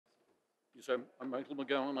Yes, I'm Michael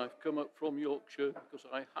McGowan. I've come up from Yorkshire because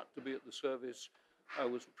I had to be at the service. I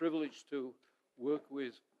was privileged to work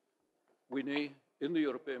with Winnie in the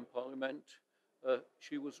European Parliament.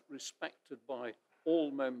 She was respected by all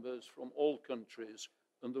members from all countries,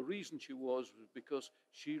 and the reason she was because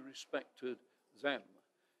she respected them.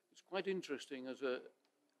 It's quite interesting as a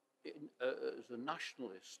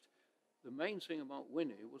nationalist. The main thing about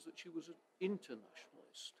Winnie was that she was an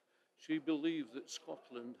internationalist. She believed that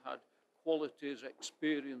Scotland had qualities,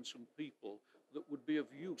 experience and people that would be of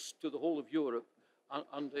use to the whole of Europe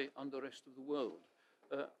and the rest of the world.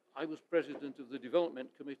 I was president of the Development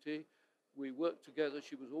Committee. We worked together.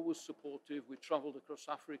 She was always supportive. We travelled across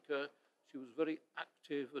Africa. She was very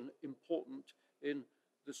active and important in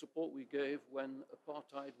the support we gave when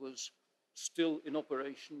apartheid was still in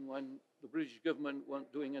operation, when the British government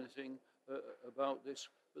weren't doing anything about this.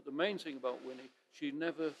 But the main thing about Winnie, she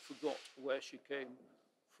never forgot where she came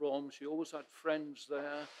from. She always had friends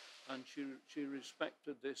there, and she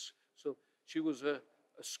respected this. So she was a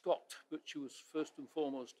Scot, but she was first and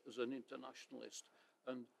foremost as an internationalist.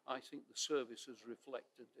 And I think the service has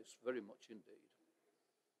reflected this very much indeed.